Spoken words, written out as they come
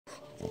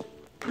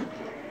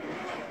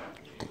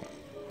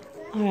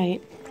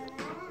Alright,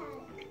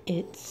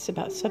 it's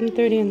about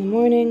 7:30 in the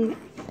morning,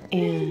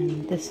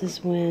 and this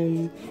is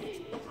when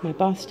my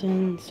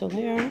Boston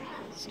Terrier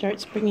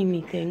starts bringing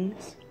me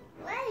things.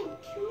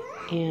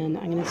 And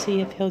I'm going to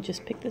see if he'll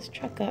just pick this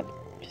truck up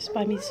just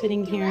by me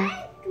sitting here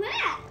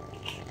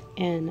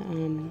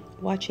and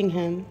watching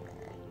him.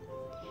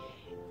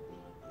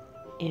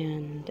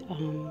 And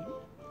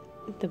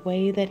the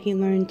way that he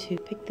learned to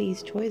pick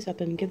these toys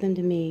up and give them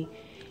to me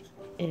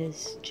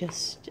is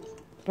just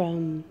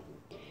from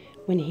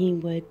when he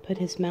would put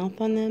his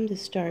mouth on them to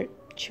start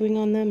chewing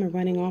on them or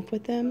running off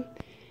with them.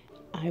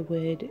 I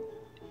would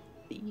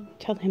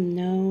tell him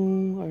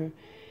no, or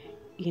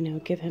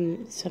give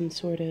him some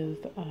sort of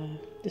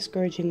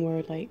discouraging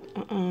word like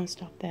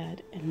stop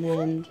that, and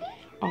then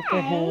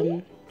offer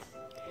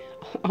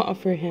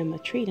him a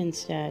treat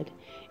instead.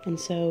 And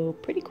so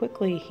pretty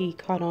quickly he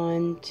caught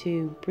on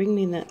to bring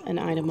me an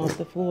item off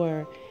the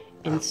floor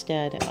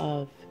instead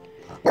of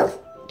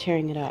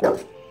tearing it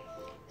up.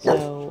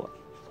 So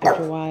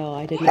after a while,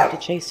 I didn't have to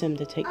chase him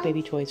to take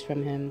baby toys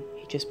from him.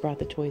 He just brought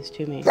the toys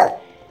to me.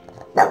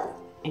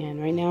 And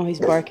right now he's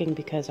barking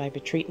because I have a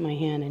treat in my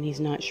hand and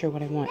he's not sure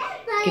what I want.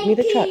 Give me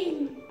the truck.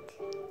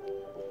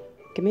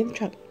 Give me the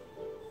truck.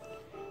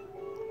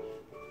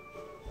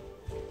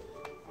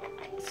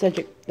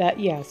 Cedric,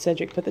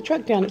 Cedric, put the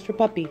truck down. It's for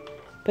Puppy.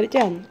 Put it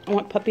down. I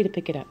want Puppy to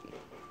pick it up.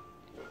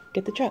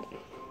 Get the truck.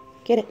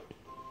 Get it.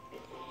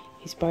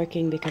 He's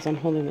barking because I'm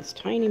holding this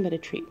tiny bit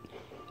of treat.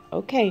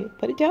 Okay,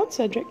 put it down,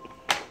 Cedric.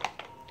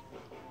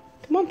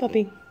 Come on,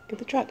 Puppy. Get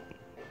the truck.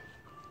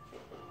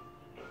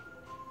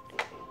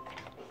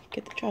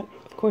 Get the truck.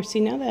 Of course, see,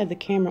 now that I have the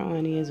camera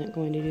on, he isn't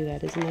going to do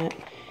that. Isn't that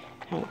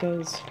how it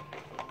goes?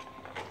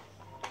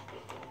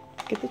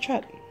 Get the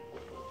truck.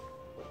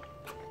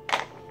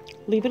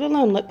 Leave it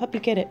alone. Let Puppy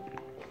get it.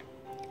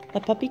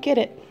 Let Puppy get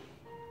it.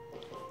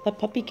 Let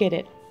Puppy get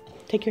it.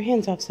 Take your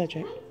hands off,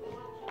 Cedric.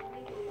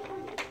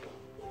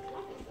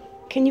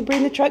 Can you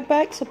bring the truck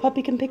back so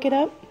Puppy can pick it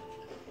up?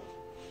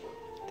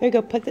 There you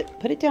go. Put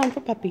it down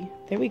for Puppy.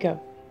 There we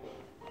go.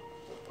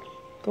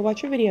 Go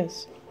watch your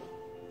videos.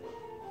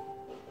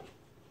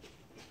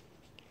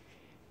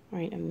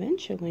 Alright,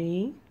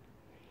 eventually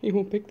he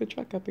will pick the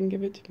truck up and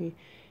give it to me.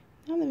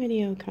 Now the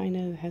video kind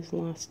of has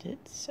lost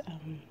its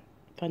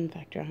fun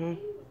factor, huh?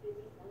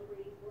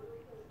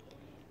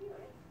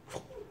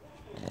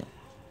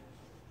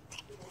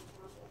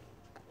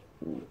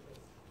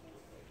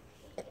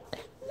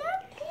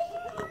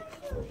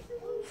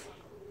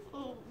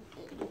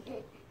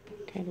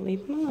 Okay,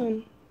 leave him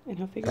alone and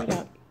he'll figure it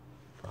out.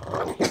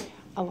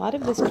 A lot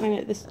of this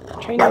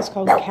training is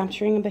called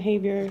capturing a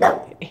behavior,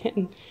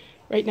 and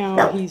right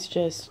now he's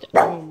just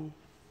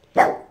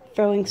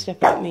throwing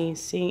stuff at me.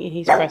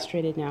 He's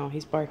frustrated now.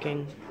 He's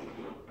barking.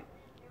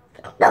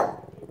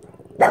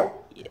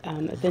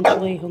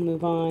 Eventually he'll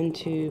move on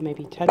to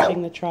maybe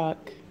touching the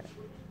truck.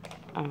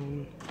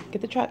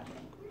 Get the truck.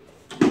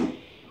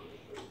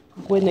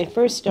 When they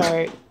first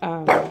start,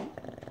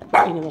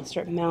 they'll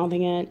start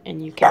mouthing it,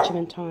 and you catch them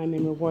in time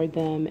and reward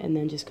them, and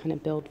then just kind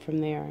of build from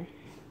there.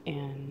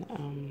 And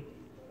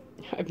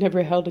I've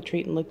never held a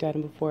treat and looked at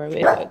him before.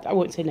 I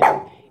won't say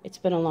never. It's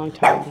been a long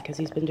time because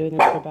he's been doing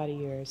this for about a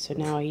year. So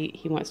now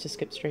he wants to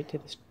skip straight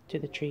to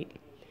the treat.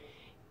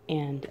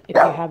 And if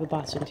you have a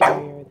Boston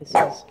Terrier,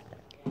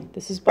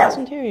 this is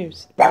Boston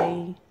Terriers.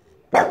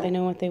 They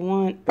know what they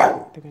want.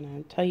 They're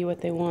gonna tell you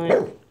what they want.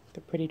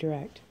 They're pretty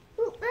direct.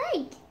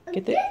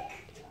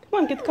 Come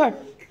on, get the car.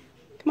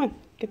 Come on,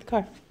 get the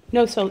car.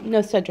 No,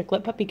 Cedric,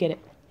 let Puppy get it.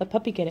 Let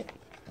Puppy get it.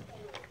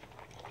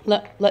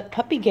 Let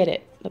Puppy get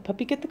it. Let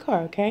Puppy get the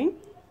car, okay?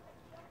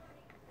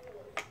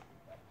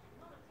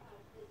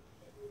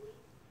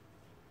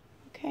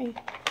 Okay,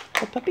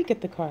 let Puppy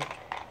get the car.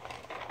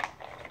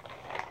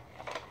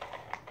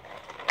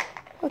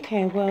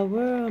 Okay, well,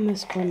 we're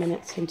almost 4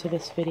 minutes into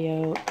this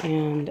video,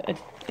 and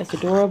as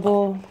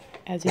adorable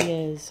as he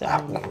is,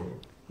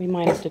 we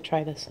might have to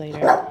try this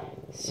later.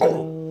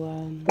 So,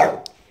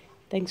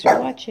 thanks for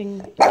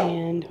watching,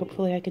 and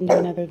hopefully I can do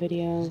another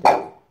video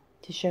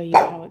to show you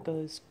how it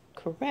goes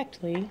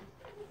correctly.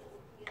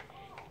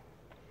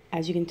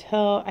 As you can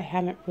tell, I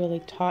haven't really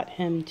taught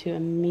him to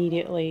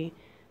immediately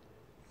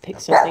pick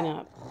something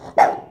up.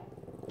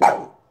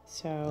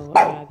 So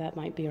that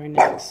might be our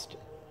next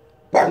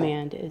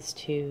command, is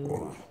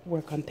to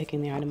work on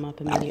picking the item up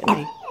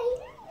immediately.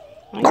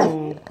 I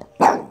know.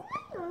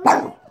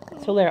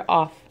 So they're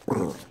off.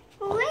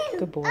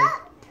 Good boy.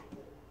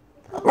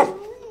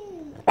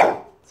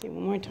 Let's see,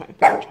 one more time.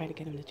 I'll try to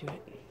get him to do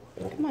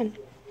it. Come on.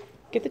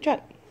 Get the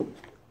truck.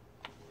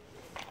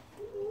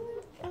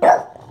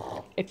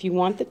 If you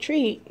want the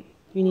treat,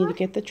 you need to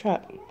get the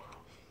truck.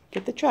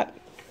 Get the truck.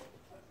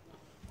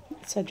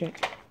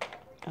 Cedric.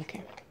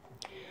 Okay.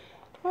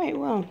 Alright,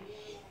 well,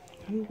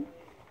 I'm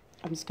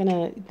just going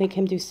to make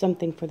him do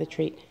something for the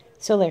treat.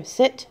 So there,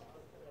 sit.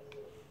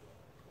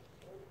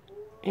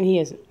 And he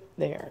isn't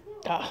there.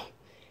 Oh.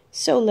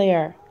 So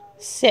there,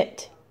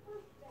 sit.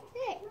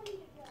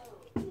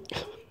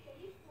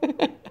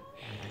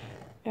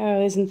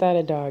 Oh, isn't that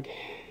a dog?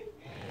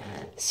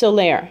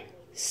 Solaire,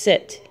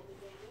 sit.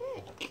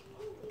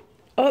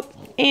 Oh,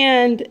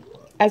 and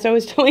as I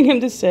was telling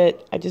him to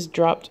sit, I just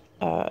dropped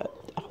a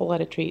whole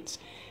lot of treats.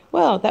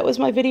 Well, that was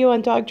my video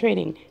on dog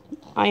training.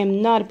 I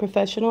am not a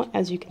professional,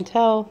 as you can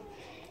tell.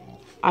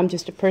 I'm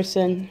just a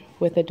person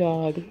with a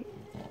dog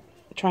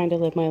trying to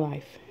live my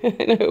life.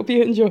 And I hope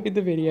you enjoyed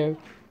the video.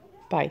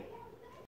 Bye.